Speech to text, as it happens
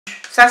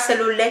Ça, c'est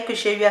le lait que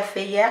j'ai eu à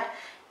faire hier.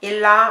 Et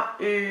là,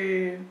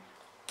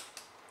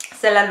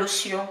 c'est la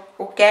lotion,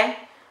 ok?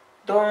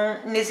 Donc,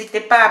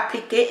 n'hésitez pas à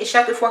appliquer. Et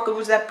chaque fois que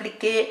vous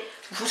appliquez,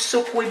 vous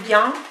secouez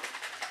bien.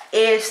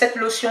 Et cette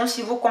lotion,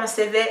 si vous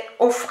conservez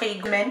au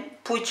frigo,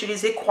 pour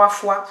utiliser 3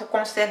 fois, vous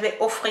conservez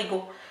au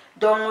frigo.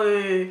 Donc,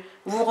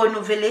 vous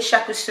renouvelez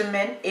chaque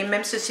semaine et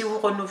même ceci, vous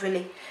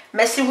renouvelez.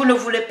 Mais si vous ne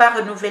voulez pas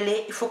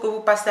renouveler, il faut que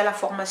vous passiez à la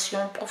formation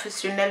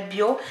professionnelle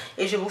bio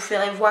et je vous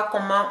ferai voir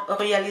comment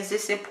réaliser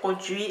ces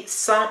produits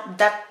sans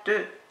date.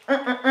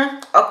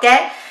 Ok?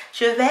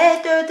 Je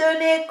vais te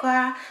donner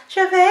quoi? Je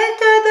vais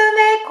te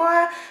donner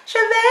quoi? Je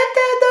vais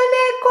te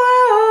donner quoi?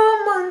 Oh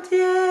mon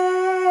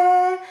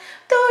Dieu!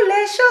 Toutes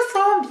les choses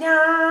sont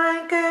bien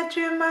que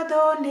tu m'as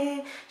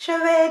donné. Je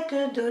vais te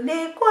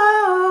donner quoi?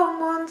 Oh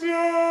mon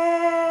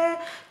Dieu!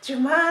 Tu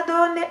m'as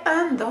donné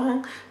un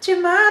don. Tu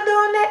m'as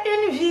donné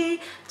une vie.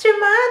 Tu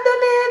m'as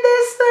donné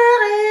des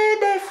sœurs et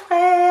des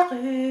frères.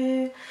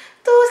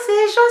 Tous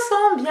ces gens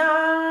sont bien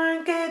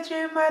que tu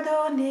m'as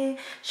donné.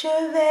 Je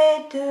vais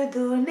te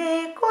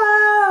donner quoi,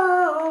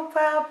 oh,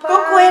 papa?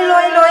 Coucou, hello,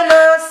 hello,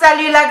 hello.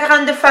 Salut la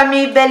grande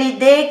famille, belle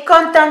idée.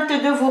 Contente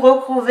de vous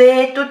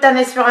retrouver tout en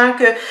espérant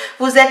que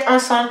vous êtes en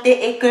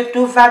santé et que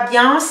tout va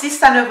bien. Si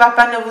ça ne va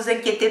pas, ne vous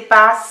inquiétez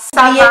pas.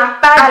 N'oubliez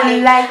pas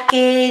de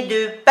liker,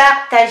 de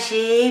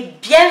partager.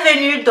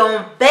 Bienvenue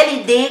dans Belle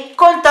Idée.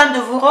 Contente de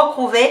vous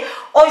retrouver.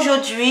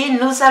 Aujourd'hui,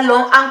 nous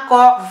allons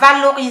encore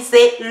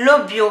valoriser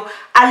le bio.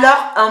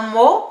 Alors, un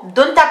mot,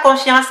 donne ta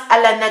confiance à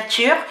la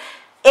nature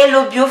et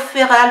le bio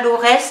fera le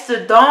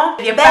reste dans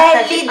Belle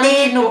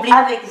Idée. N'oubliez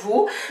avec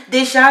vous.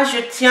 Déjà, je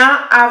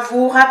tiens à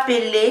vous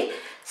rappeler,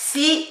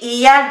 s'il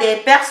y a des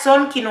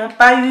personnes qui n'ont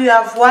pas eu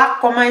à voir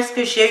comment est-ce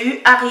que j'ai eu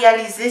à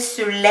réaliser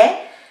ce lait,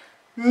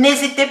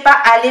 n'hésitez pas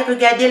à aller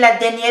regarder la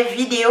dernière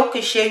vidéo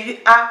que j'ai eu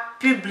à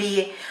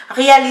publier.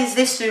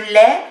 Réaliser ce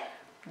lait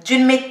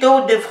d'une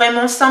méthode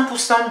vraiment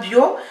 100%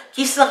 bio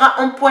qui sera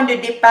un point de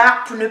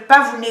départ pour ne pas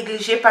vous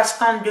négliger parce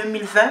qu'en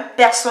 2020,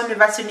 personne ne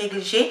va se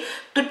négliger.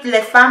 Toutes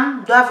les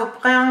femmes doivent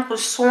prendre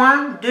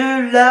soin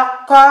de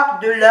leur corps,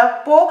 de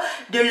leur peau,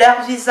 de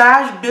leur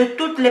visage, de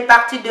toutes les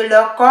parties de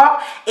leur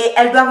corps et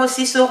elles doivent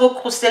aussi se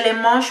retrousser les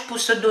manches pour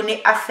se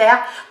donner à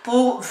faire,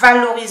 pour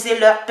valoriser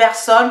leur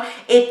personne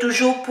et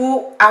toujours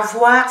pour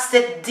avoir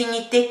cette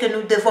dignité que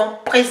nous devons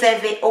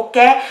préserver, ok?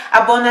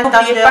 Abonnez-vous,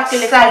 n'oubliez pas que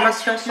les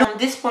formations sont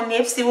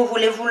disponibles si vous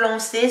voulez vous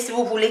lancer, si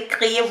vous voulez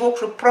créer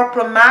votre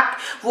propre marque,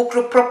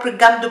 votre propre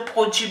gamme de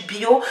produits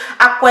bio.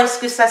 À quoi est-ce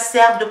que ça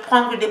sert de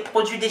prendre des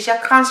produits déjà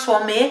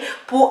transformés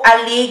pour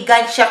aller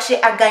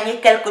chercher à gagner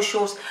quelque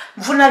chose?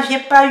 Vous n'aviez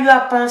pas eu à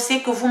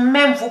penser que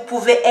vous-même, vous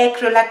pouvez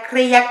être la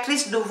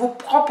créatrice de vos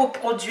propres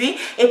produits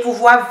et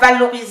pouvoir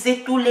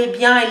valoriser tous les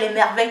biens et les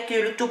merveilles que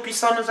le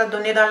Tout-Puissant nous a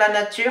donnés dans la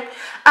nature?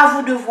 À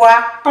vous de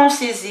voir,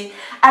 pensez-y.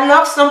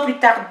 Alors, sans plus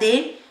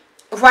tarder,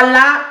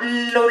 voilà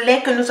le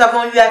lait que nous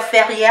avons eu à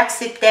faire hier,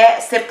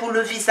 c'est pour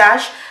le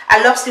visage.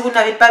 Alors si vous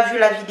n'avez pas vu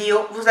la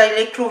vidéo, vous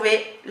allez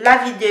trouver la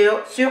vidéo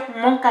sur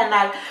mon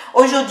canal.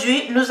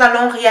 Aujourd'hui, nous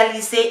allons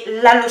réaliser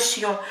la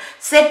lotion.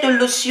 Cette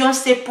lotion,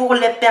 c'est pour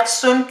les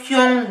personnes qui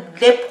ont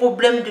des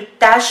problèmes de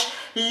taches,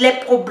 les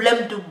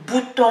problèmes de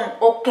boutons,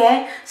 ok?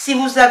 Si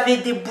vous avez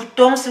des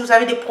boutons, si vous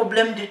avez des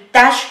problèmes de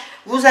taches,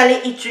 vous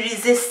allez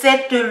utiliser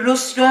cette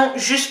lotion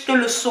juste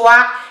le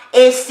soir.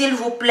 Et s'il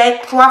vous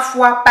plaît, 3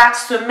 fois par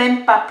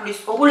semaine, pas plus.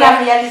 Pour la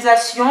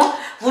réalisation,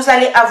 vous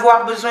allez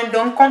avoir besoin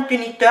d'un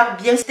conteneur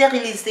bien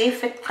stérilisé.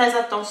 Faites très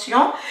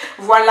attention.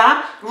 Voilà,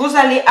 vous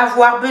allez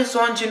avoir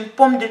besoin d'une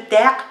pomme de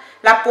terre.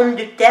 La pomme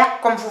de terre,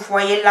 comme vous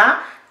voyez là,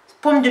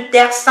 pomme de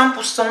terre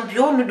 100%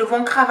 bio. Nous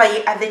devons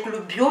travailler avec le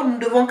bio, nous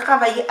devons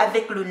travailler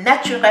avec le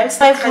naturel.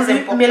 C'est très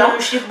important.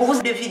 Mélanger beaucoup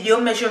de vidéos,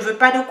 mais je ne veux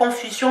pas de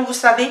confusion. Vous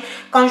savez,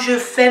 quand je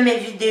fais mes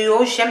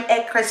vidéos, j'aime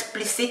être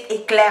explicite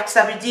et claire.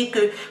 Ça veut dire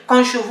que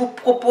quand je vous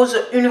propose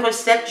une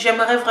recette,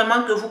 j'aimerais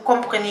vraiment que vous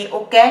compreniez,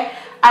 ok?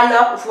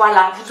 Alors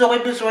voilà, vous aurez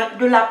besoin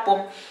de la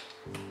pomme.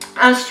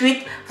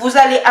 Ensuite, vous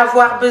allez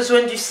avoir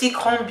besoin du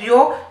citron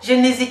bio. Je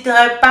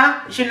n'hésiterai pas,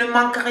 je ne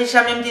manquerai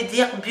jamais de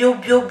dire bio,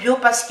 bio, bio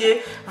parce que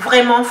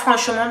vraiment,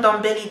 franchement, dans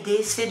Belle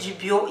Idée, c'est du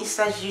bio. Il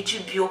s'agit du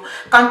bio.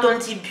 Quand on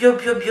dit bio,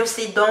 bio, bio,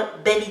 c'est dans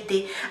Belle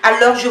Idée.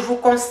 Alors, je vous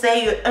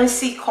conseille un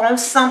citron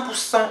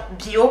 100%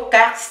 bio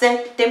car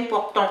c'est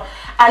important.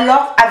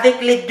 Alors,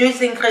 avec les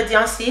deux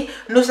ingrédients-ci,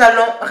 nous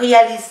allons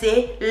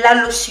réaliser la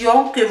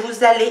lotion que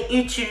vous allez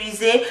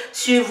utiliser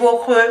sur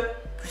votre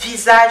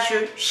visage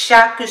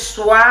chaque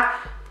soir,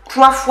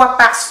 3 fois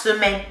par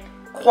semaine.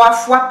 3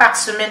 fois par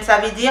semaine, ça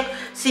veut dire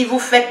si vous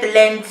faites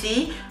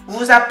lundi,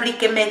 vous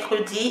appliquez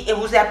mercredi et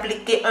vous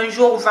appliquez un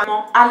jour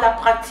vraiment à la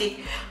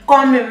pratique.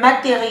 Comme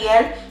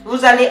matériel,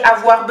 vous allez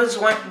avoir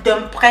besoin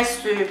d'un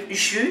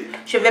presse-jus.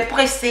 Je vais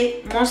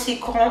presser mon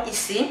citron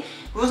ici.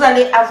 Vous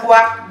allez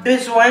avoir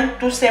besoin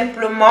tout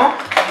simplement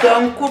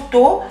d'un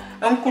couteau.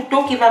 Un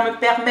couteau qui va me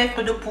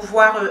permettre de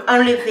pouvoir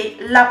enlever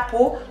la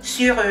peau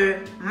sur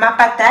ma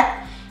patate.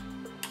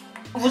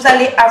 Vous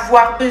allez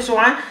avoir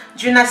besoin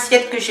d'une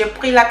assiette que j'ai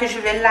pris là, que je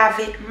vais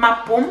laver ma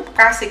pomme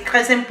car c'est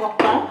très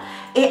important.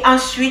 et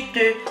ensuite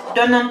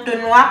d'un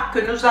entonnoir que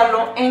nous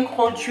allons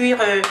introduire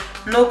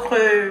notre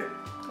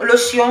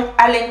lotion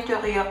à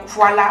l'intérieur.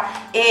 Voilà,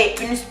 et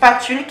une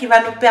spatule qui va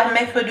nous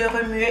permettre de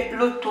remuer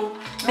le tout.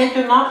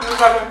 Maintenant,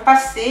 nous allons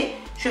passer,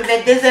 je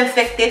vais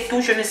désinfecter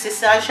tout, je ne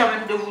cesserai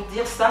jamais de vous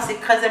dire ça, c'est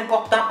très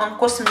important en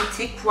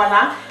cosmétique.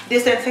 Voilà,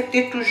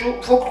 désinfectez toujours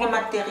votre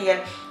matériel.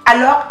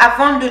 Alors,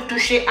 avant de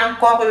toucher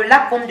encore la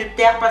pomme de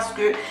terre parce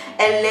que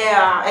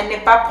elle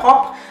n'est pas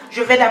propre,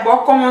 je vais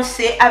d'abord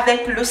commencer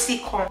avec le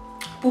citron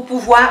pour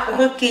pouvoir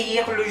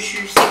recueillir le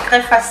jus. C'est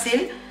très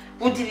facile.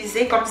 Vous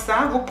divisez comme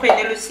ça, vous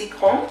prenez le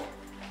citron,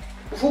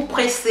 vous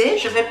pressez,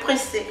 je vais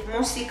presser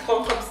mon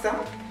citron comme ça.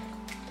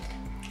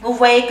 Vous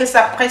voyez que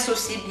ça presse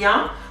aussi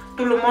bien.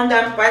 Tout le monde a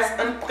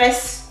un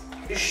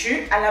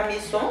presse-jus à la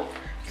maison.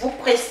 Vous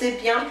pressez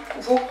bien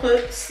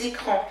votre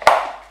citron.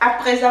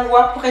 Après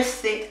avoir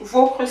pressé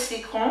votre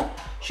citron,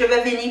 je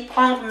vais venir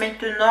prendre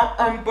maintenant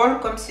un bol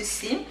comme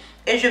ceci.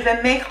 Et je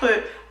vais mettre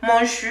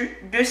mon jus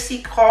de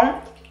citron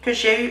que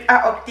j'ai eu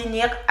à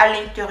obtenir à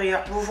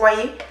l'intérieur. Vous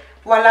voyez?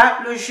 Voilà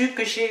le jus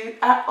que j'ai eu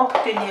à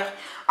obtenir.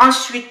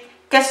 Ensuite,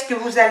 qu'est-ce que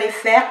vous allez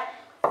faire?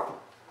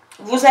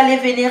 Vous allez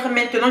venir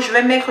maintenant, je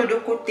vais mettre de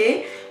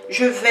côté.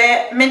 Je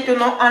vais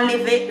maintenant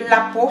enlever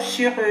la peau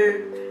sur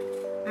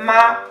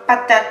ma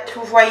patate.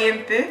 Vous voyez un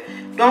peu?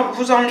 Donc,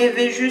 vous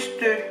enlevez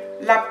juste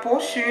la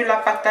peau sur la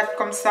patate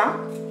comme ça.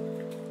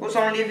 Vous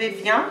enlevez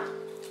bien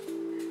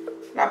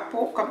la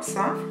peau comme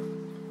ça.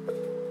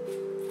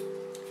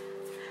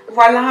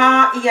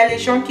 Voilà, il y a les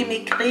gens qui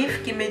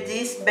m'écrivent, qui me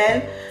disent,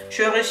 Belle,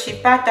 je ne réussis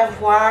pas à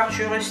t'avoir,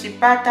 je ne réussis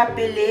pas à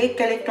t'appeler,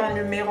 quel est ton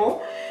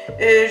numéro?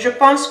 Je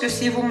pense que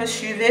si vous me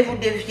suivez, vous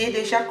deviez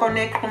déjà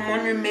connaître mon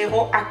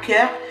numéro à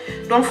cœur.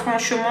 Donc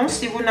franchement,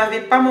 si vous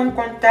n'avez pas mon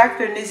contact,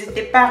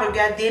 n'hésitez pas à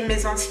regarder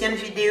mes anciennes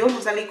vidéos,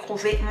 vous allez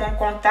trouver mon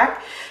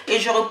contact. Et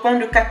je réponds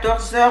de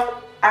 14 h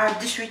à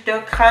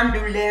 18h30 de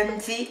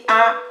lundi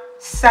à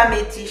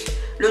samedi.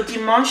 Le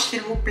dimanche,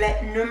 s'il vous plaît,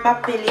 ne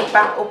m'appelez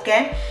pas, ok?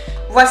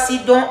 Voici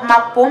donc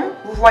ma pomme.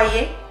 Vous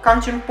voyez,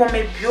 quand une pomme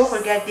est bio,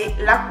 regardez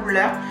la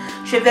couleur.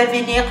 Je vais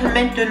venir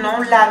maintenant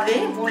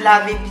laver. Vous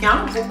lavez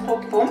bien votre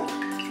pomme.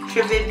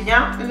 Je vais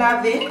bien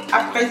laver.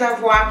 Après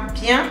avoir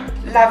bien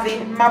lavé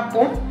ma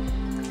pomme,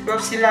 je vais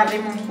aussi laver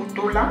mon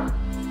couteau là.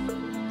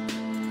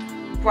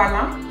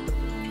 Voilà.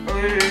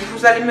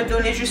 Vous allez me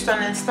donner juste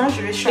un instant.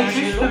 Je vais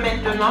changer l'eau.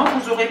 Maintenant,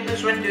 vous aurez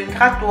besoin d'un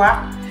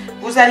grattoir.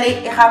 Vous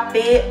allez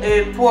râper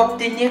pour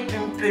obtenir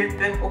une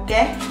pulpe, ok?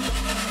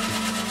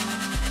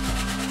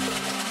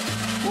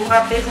 Vous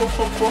râpez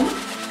votre pomme.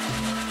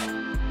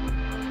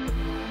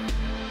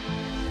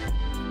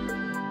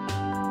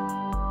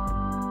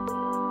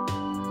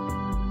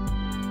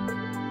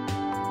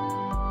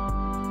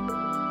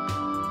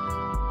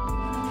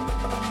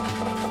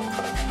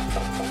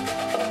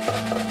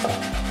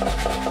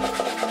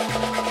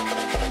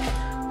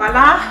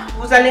 Voilà,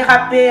 vous allez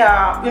râper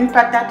une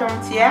patate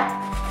entière,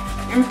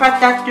 une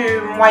patate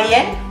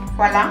moyenne,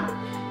 voilà.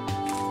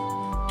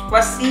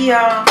 Voici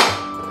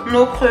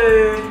notre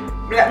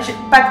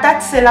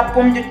patate, c'est la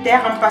pomme de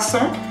terre en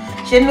passant.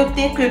 J'ai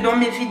noté que dans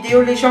mes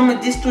vidéos, les gens me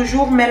disent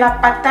toujours, mais la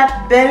patate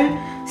belle,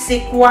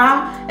 c'est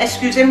quoi?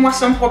 Excusez-moi,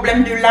 c'est un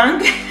problème de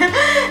langue.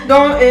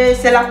 Donc,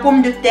 c'est la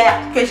pomme de terre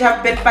que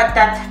j'appelle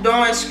patate.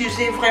 Donc,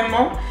 excusez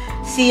vraiment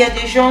s'il y a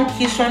des gens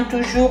qui sont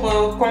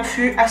toujours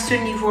confus à ce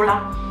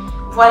niveau-là.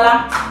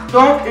 Voilà,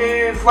 donc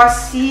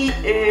voici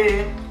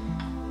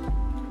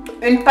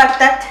une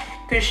patate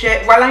que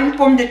j'ai, voilà une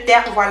pomme de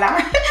terre, voilà.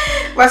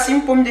 Voici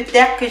une pomme de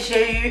terre que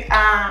j'ai eu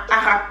à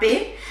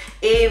râper.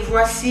 Et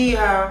voici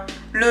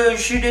le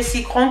jus de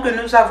citron que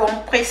nous avons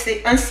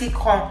pressé, un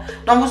citron.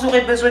 Donc vous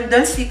aurez besoin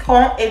d'un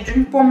citron et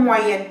d'une pomme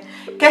moyenne.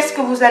 Qu'est-ce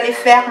que vous allez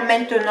faire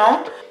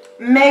maintenant?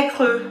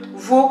 Mettre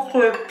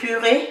votre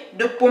purée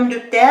de pommes de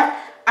terre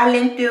à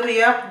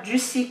l'intérieur du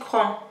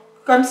citron,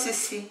 comme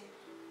ceci.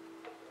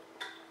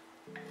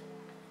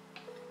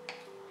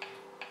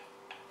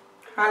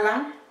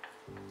 Voilà.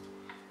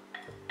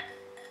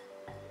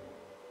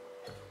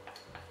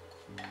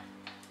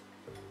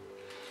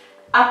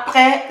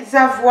 Après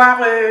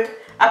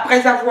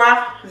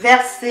avoir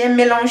versé,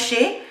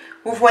 mélangé,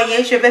 vous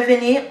voyez, je vais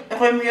venir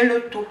remuer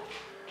le tout.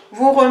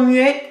 Vous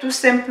remuez tout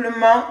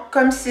simplement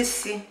comme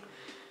ceci.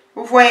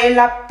 Vous voyez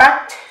la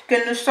pâte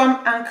que nous sommes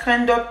en train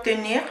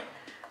d'obtenir.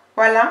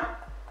 Voilà.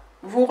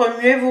 Vous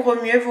remuez, vous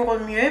remuez, vous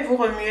remuez, vous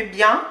remuez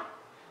bien.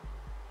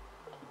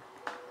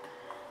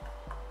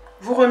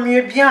 Vous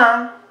remuez bien.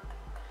 Hein?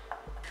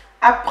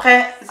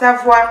 Après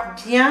avoir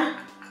bien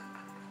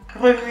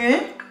remué,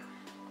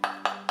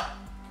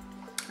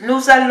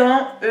 nous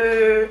allons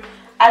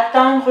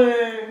attendre,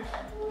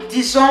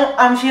 disons,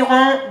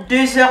 environ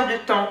 2 heures de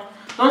temps.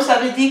 Donc, ça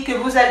veut dire que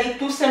vous allez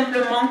tout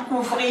simplement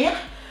couvrir.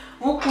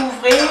 Vous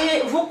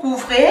couvrez,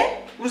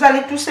 vous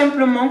allez tout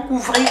simplement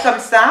couvrir comme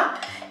ça.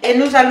 Et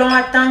nous allons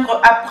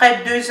attendre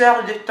après 2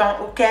 heures de temps,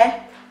 ok?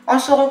 On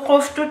se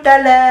retrouve tout à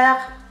l'heure.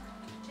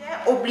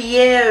 J'ai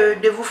oublié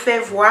de vous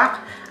faire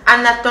voir.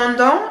 En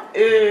attendant,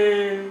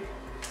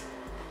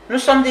 nous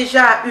sommes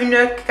déjà à 1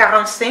 h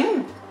 45.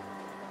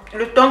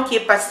 Le temps qui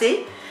est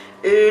passé.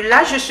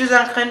 Là, je suis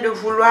en train de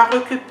vouloir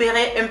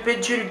récupérer un peu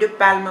d'huile de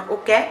palme,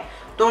 ok?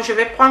 Donc, je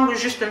vais prendre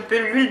juste un peu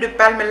l'huile de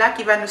palme là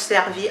qui va nous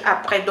servir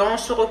après. Donc, on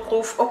se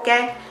retrouve, ok?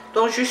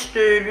 Donc, juste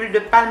l'huile de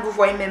palme, vous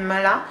voyez mes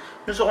mains là.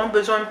 Nous aurons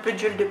besoin un peu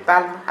d'huile de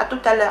palme. À tout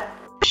à l'heure.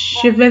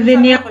 Je vais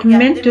venir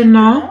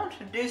maintenant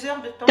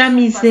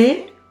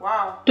tamiser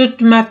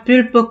toute ma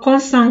pulpe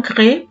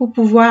concentrée pour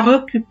pouvoir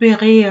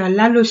récupérer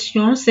la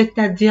lotion,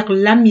 c'est-à-dire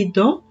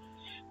l'amidon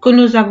que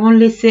nous avons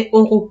laissé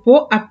au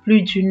repos à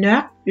plus d'une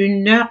heure,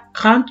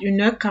 1h30,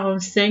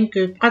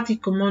 1h45,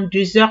 pratiquement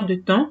 2 heures de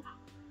temps,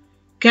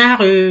 car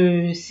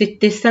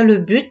c'était ça le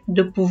but,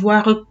 de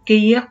pouvoir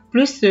recueillir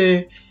plus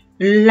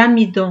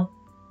l'amidon.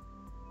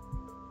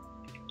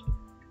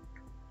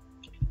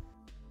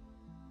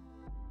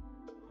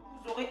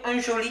 Vous aurez un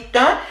joli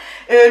teint.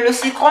 Le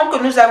citron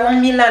que nous avons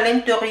mis à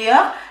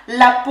l'intérieur,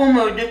 la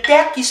pomme de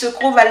terre qui se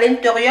trouve à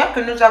l'intérieur,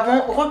 que nous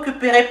avons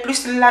récupéré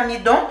plus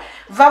l'amidon,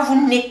 va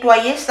vous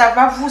nettoyer, ça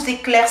va vous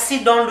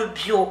éclaircir dans le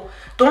bio.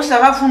 Donc ça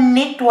va vous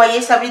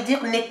nettoyer, ça veut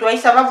dire nettoyer,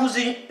 ça va vous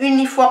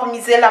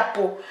uniformiser la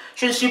peau.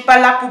 Je ne suis pas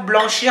là pour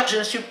blanchir, je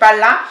ne suis pas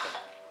là.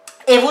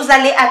 Et vous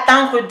allez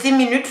attendre 10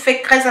 minutes,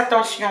 faites très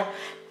attention.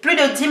 Plus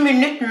de 10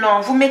 minutes,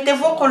 non. Vous mettez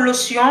votre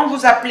lotion,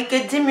 vous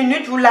appliquez 10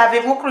 minutes, vous lavez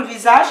votre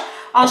visage.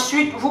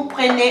 Ensuite, vous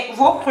prenez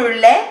votre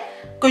lait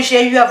que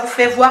j'ai eu à vous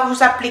faire voir,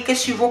 vous appliquez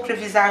sur votre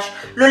visage.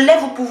 Le lait,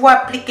 vous pouvez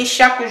appliquer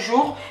chaque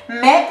jour,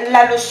 mais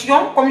la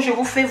lotion, comme je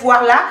vous fais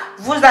voir là,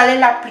 vous allez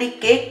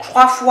l'appliquer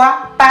 3 fois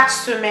par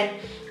semaine.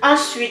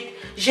 Ensuite,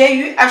 j'ai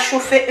eu à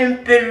chauffer un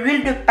peu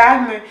l'huile de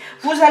palme.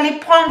 Vous allez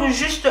prendre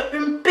juste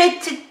une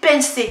petite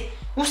pincée.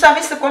 Vous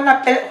savez ce qu'on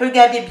appelle,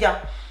 regardez bien.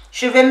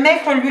 Je vais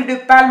mettre l'huile de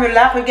palme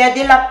là.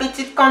 Regardez la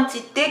petite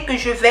quantité que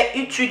je vais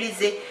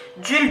utiliser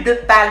d'huile de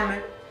palme.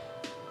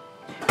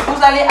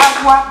 Vous allez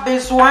avoir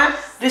besoin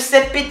de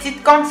cette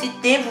petite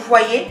quantité, vous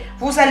voyez.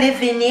 Vous allez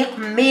venir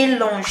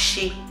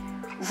mélanger.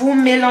 Vous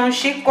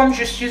mélangez comme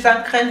je suis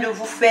en train de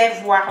vous faire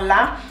voir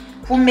là.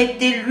 Vous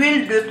mettez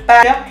l'huile de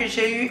palme que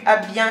j'ai eu à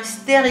bien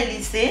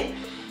stériliser.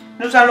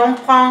 Nous allons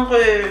prendre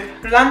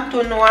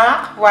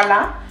l'entonnoir,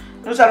 voilà.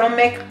 Nous allons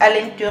mettre à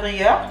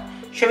l'intérieur.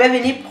 Je vais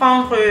venir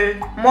prendre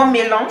mon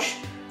mélange.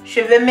 Je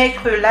vais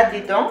mettre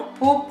là-dedans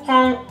pour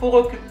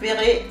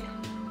récupérer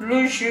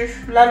le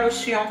jus, la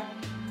lotion.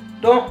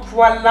 Donc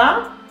voilà.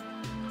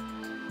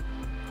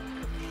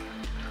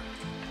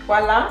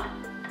 Voilà.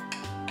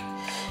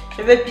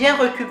 Je vais bien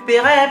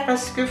récupérer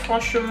parce que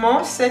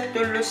franchement, cette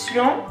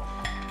lotion.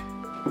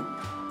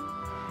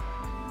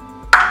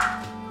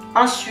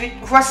 Ensuite,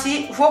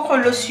 voici votre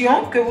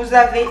lotion que vous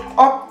avez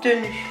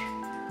obtenue.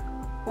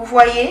 Vous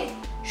voyez,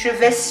 je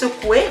vais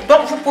secouer.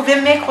 Donc, vous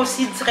pouvez mettre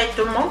aussi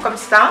directement comme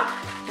ça.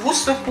 Vous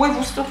secouez,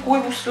 vous secouez,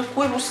 vous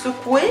secouez, vous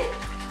secouez.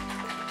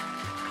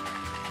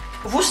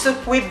 Vous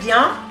secouez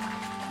bien.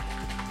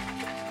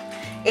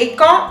 Et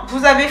quand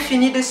vous avez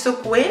fini de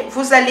secouer,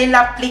 vous allez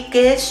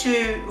l'appliquer sur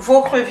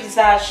votre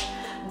visage.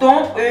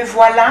 Donc,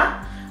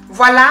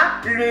 voilà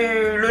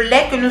le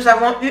lait que nous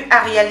avons eu à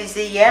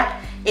réaliser hier.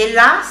 Et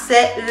là,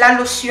 c'est la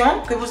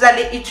lotion que vous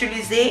allez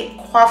utiliser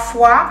 3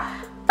 fois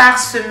par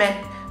semaine.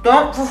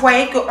 Donc, vous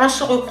voyez qu'on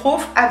se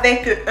retrouve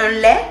avec un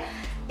lait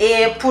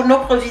et pour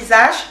notre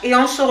visage. Et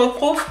on se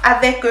retrouve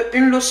avec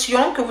une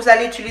lotion que vous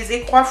allez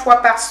utiliser 3 fois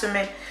par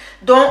semaine.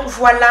 Donc,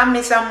 voilà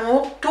mes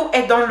amours, tout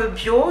est dans le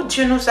bio.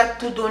 Dieu nous a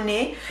tout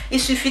donné. Il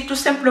suffit tout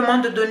simplement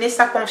de donner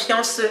sa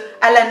confiance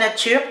à la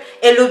nature.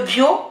 Et le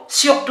bio,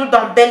 surtout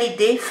dans Belle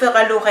Idée,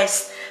 fera le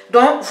reste.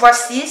 Donc,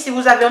 voici, si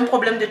vous avez un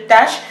problème de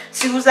taches,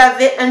 si vous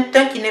avez un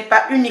teint qui n'est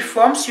pas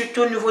uniforme,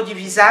 surtout au niveau du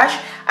visage,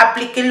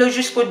 appliquez-le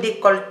jusqu'au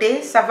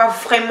décolleté. Ça va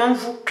vraiment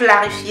vous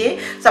clarifier,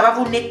 ça va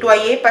vous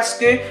nettoyer parce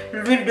que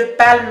l'huile de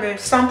palme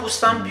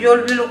 100% bio,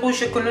 l'huile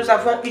rouge que nous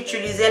avons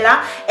utilisée là,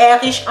 est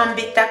riche en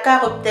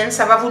bêta-carotène.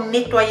 Ça va vous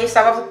nettoyer,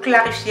 ça va vous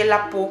clarifier la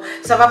peau,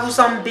 ça va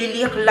vous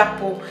embellir la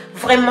peau.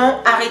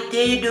 Vraiment,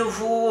 arrêtez de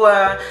vous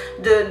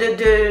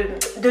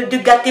de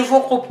gâter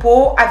votre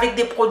peau avec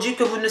des produits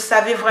que vous ne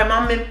savez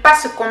vraiment même pas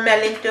ce qu'on met à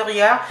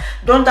l'intérieur.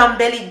 Donc dans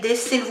Belle Idée,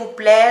 s'il vous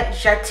plaît,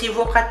 j'attire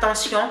votre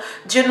attention.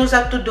 Dieu nous a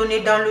tout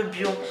donné dans le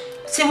bio.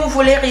 Si vous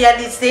voulez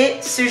réaliser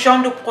ce genre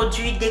de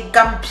produits, des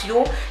gammes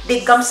bio,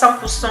 des gammes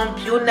 100%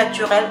 bio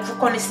naturelles, vous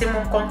connaissez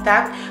mon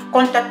contact,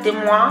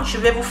 contactez-moi. Je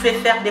vais vous faire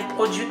des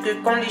produits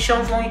que quand les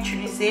gens vont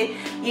utiliser,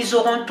 ils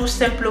auront tout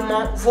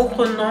simplement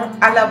votre nom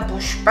à la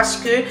bouche. Parce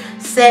que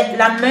c'est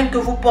la main que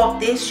vous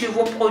portez sur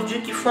vos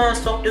produits qui font en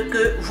sorte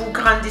que vous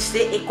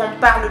grandissez et qu'on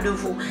parle de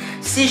vous.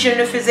 Si je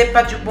ne faisais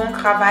pas du bon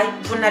travail,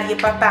 vous n'alliez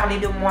pas parler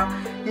de moi.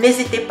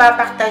 N'hésitez pas à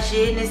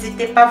partager,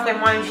 n'hésitez pas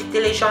vraiment à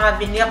inviter les gens à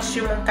venir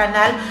sur mon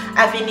canal,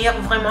 à venir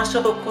vraiment se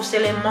retrousser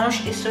les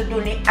manches et se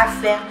donner à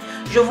faire.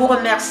 Je vous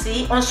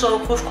remercie, on se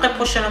retrouve très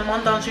prochainement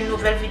dans une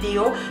nouvelle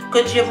vidéo. Que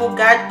Dieu vous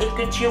garde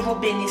et que Dieu vous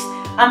bénisse.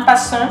 En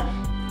passant,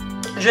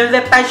 je ne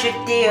vais pas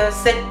jeter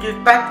cette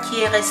pâte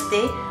qui est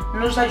restée.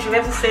 Je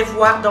vais vous faire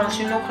voir dans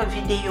une autre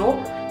vidéo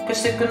que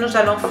ce que nous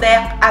allons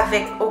faire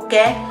avec, ok?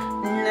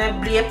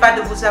 N'oubliez pas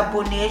de vous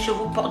abonner. Je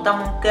vous porte dans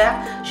mon cœur.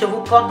 Je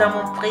vous porte dans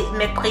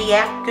mes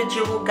prières. Que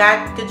Dieu vous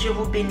garde. Que Dieu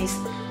vous bénisse.